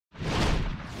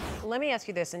Let me ask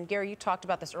you this, and Gary, you talked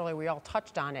about this earlier. We all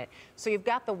touched on it. So you've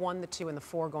got the 1, the 2, and the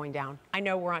 4 going down. I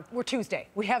know we're Tuesday.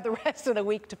 We have the rest of the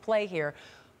week to play here.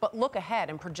 But look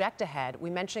ahead and project ahead. We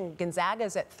mentioned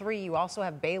Gonzaga's at 3. You also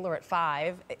have Baylor at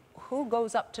 5. Who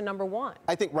goes up to number 1?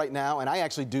 I think right now, and I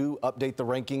actually do update the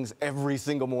rankings every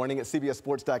single morning at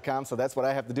CBSSports.com, so that's what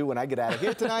I have to do when I get out of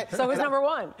here tonight. So who's number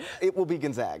 1? It will be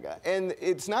Gonzaga. And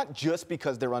it's not just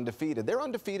because they're undefeated. They're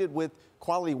undefeated with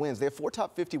quality wins. They have 4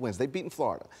 top 50 wins. They've beaten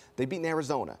Florida. They've beaten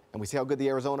Arizona. And we see how good the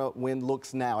Arizona win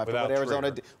looks now. After what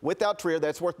Arizona did. Without Trier,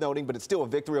 that's worth noting, but it's still a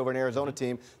victory over an Arizona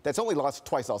team that's only lost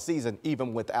twice all season,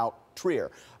 even without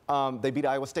Trier. They beat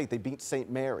Iowa State. They beat St.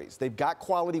 Mary's. They've got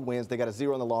quality wins. They got a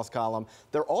 0 in the loss column.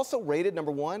 They're also rated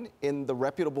number 1 in the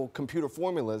reputable computer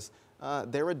formulas.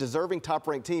 They're a deserving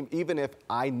top-ranked team, even if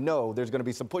I know there's going to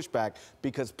be some pushback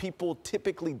because people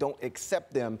typically don't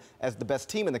accept them as the best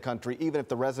team in the country, even if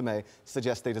the resume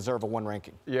suggests they deserve a 1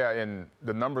 ranking. Yeah, and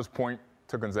the numbers point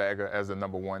to Gonzaga as the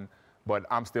number 1, but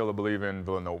I'm still a believer in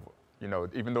Villanova. You know,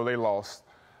 even though they lost,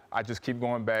 I just keep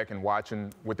going back and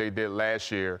watching what they did last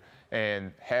year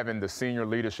and having the senior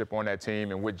leadership on that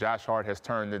team and what Josh Hart has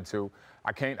turned into.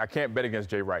 I can't bet against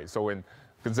Jay Wright. So when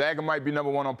Gonzaga might be number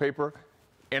 1 on paper,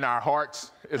 in our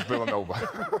hearts, it's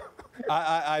Villanova.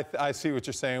 I see what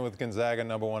you're saying with Gonzaga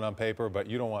number 1 on paper, but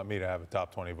you don't want me to have a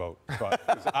top 20 vote.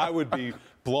 I would be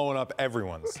blowing up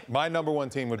everyone's. My number 1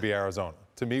 team would be Arizona.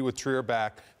 To me, with Trier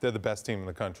back, they're the best team in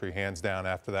the country, hands down,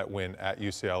 after that win at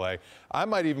UCLA. I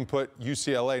might even put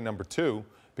UCLA number 2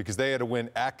 because they had a win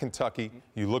at Kentucky.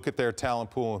 You look at their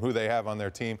talent pool and who they have on their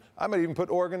team. I might even put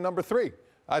Oregon number 3.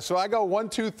 So I go 1,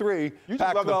 2, 3. You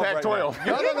just love the Pac-12. Right,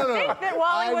 no. Think that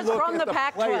Wally was from the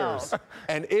Pac-12.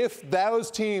 And if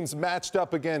those teams matched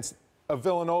up against a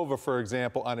Villanova, for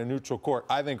example, on a neutral court,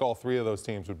 I think all 3 of those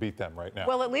teams would beat them right now.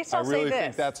 Well, at least I'll say this. I really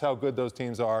think that's how good those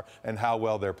teams are and how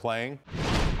well they're playing.